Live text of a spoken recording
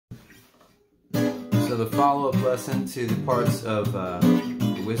So the follow-up lesson to the parts of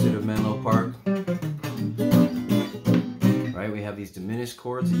the Wizard of Menlo Park. Right, we have these diminished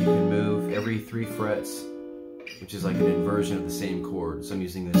chords that you can move every 3 frets, which is like an inversion of the same chord. So I'm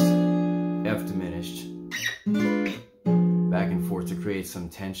using this F diminished back and forth to create some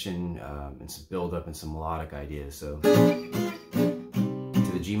tension and some build-up and some melodic ideas. So to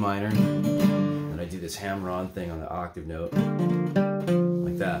the G minor, and I do this hammer-on thing on the octave note,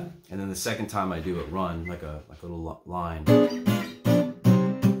 like that. And then the second time I do it run, like a little line.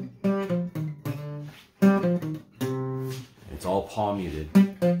 It's all palm muted,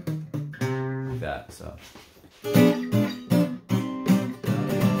 like that. So.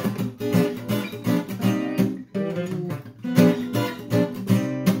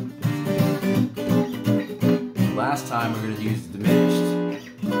 Last time we're going to use the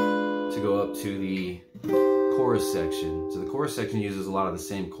diminished to go up to the chorus section. So the chorus section uses a lot of the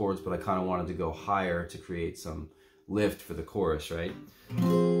same chords, but I kind of wanted to go higher to create some lift for the chorus, right?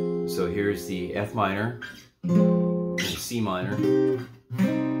 So here's the F minor, and the C minor, and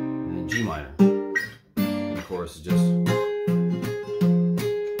then G minor. And the chorus is just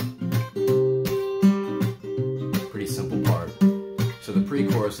pretty simple part. So the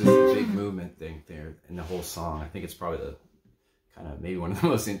pre-chorus is the big movement thing there in the whole song. I think it's probably the kind of maybe one of the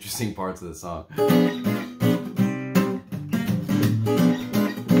most interesting parts of the song.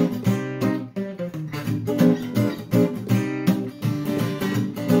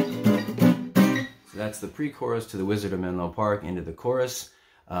 So that's the pre-chorus to the Wizard of Menlo Park into the chorus.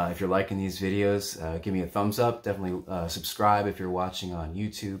 If you're liking these videos, give me a thumbs up. Definitely subscribe if you're watching on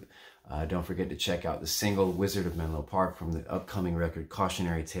YouTube. Don't forget to check out the single Wizard of Menlo Park from the upcoming record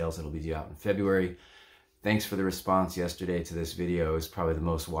Cautionary Tales that'll be due out in February. Thanks for the response yesterday to this video. It's probably the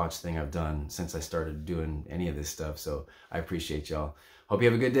most watched thing I've done since I started doing any of this stuff, so I appreciate y'all. Hope you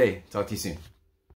have a good day. Talk to you soon.